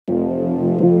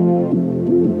I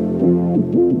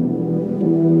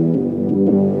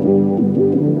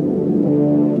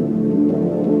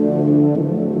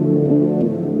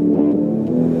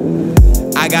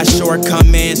got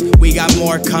shortcomings, we got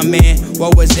more coming.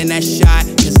 What was in that shot?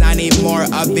 Cause I need more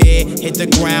of it. Hit the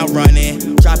ground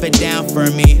running, drop it down for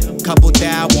me. Couple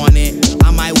dab on it, I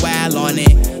might wow on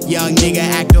it. Young nigga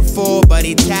act a fool, but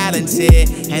he talented.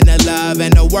 And the love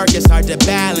and the work is hard to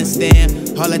balance them.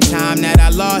 All the time that I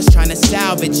lost trying to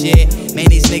salvage it. Man,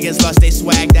 these niggas lost their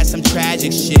swag, that's some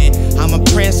tragic shit. I'm a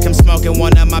prince, come smoking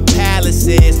one of my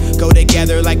palaces. Go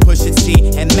together like Pusha T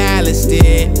and Malice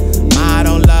did. Ma, I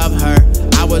don't love her,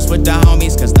 I was with the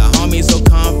homies, cause the homies will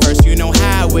come first, you know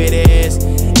how it is.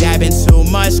 Dabbing too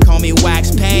much, call me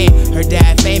Wax Pain. Her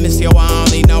dad famous, yo, I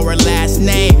only know her last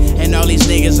name. And all these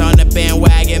niggas on the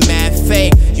bandwagon, mad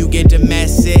fake. You get the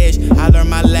message, I learned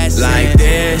my lesson. Like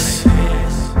this,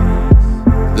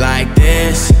 like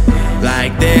this,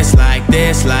 like this, like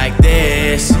this, like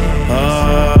this.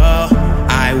 Oh,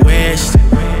 I wished,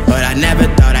 but I never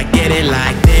thought I'd get it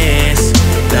like this.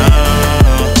 No,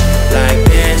 like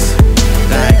this,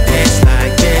 like this,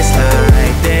 like this,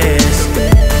 like this.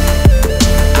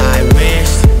 I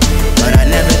wished, but I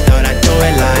never thought I'd do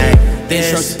it like this.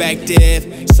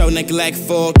 Introspective, so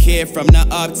neglectful. Kid from the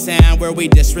uptown where we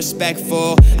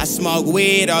disrespectful. I smoke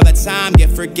weed all the time, get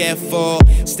forgetful.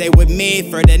 Stay with me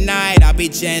for the night, I'll be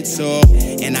gentle.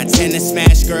 And I tend to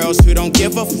smash girls who don't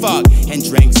give a fuck and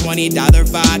drink $20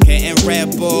 vodka and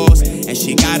Red Bulls. And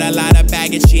she got a lot of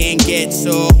baggage she ain't get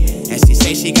to. And she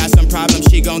say she got some problems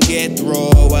she gon' get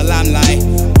through. Well, I'm like,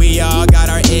 we all got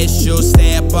our issues.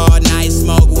 Stay up all night,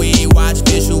 smoke weed, watch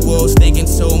visuals. Thinking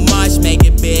too much, make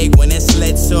it big when it's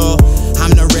little.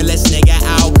 I'm the realest nigga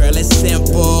out, girl, it's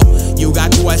simple. You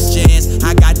got questions,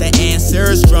 I got the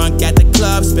answers. Drunk at the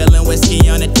club, spilling whiskey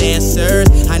on the dancers.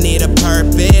 I need a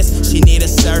purpose, she need a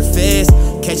surface.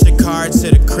 Catch the car to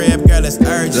the crib, girl, it's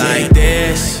urgent. Like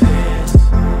this,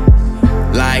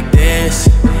 like this,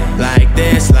 like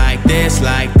this, like this,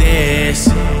 like this.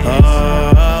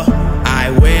 Oh, I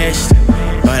wished,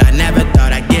 but I never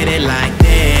thought I'd get it like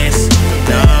this.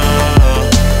 No,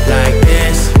 like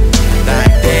this,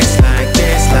 like this, like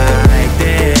this, like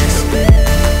this.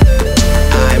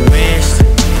 I wished,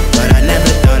 but I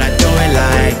never thought I'd do it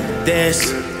like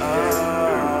this.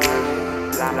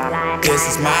 This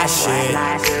is my shit.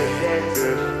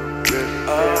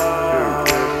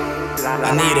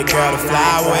 I need a girl to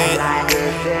fly with.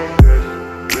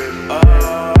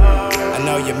 I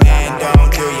know your man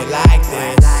don't do you like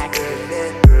this.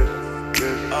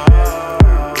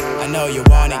 I know you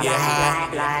wanna get high.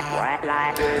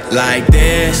 Like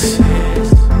this,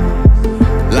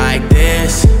 like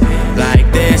this,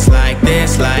 like this, like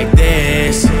this, like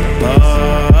this.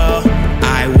 Oh.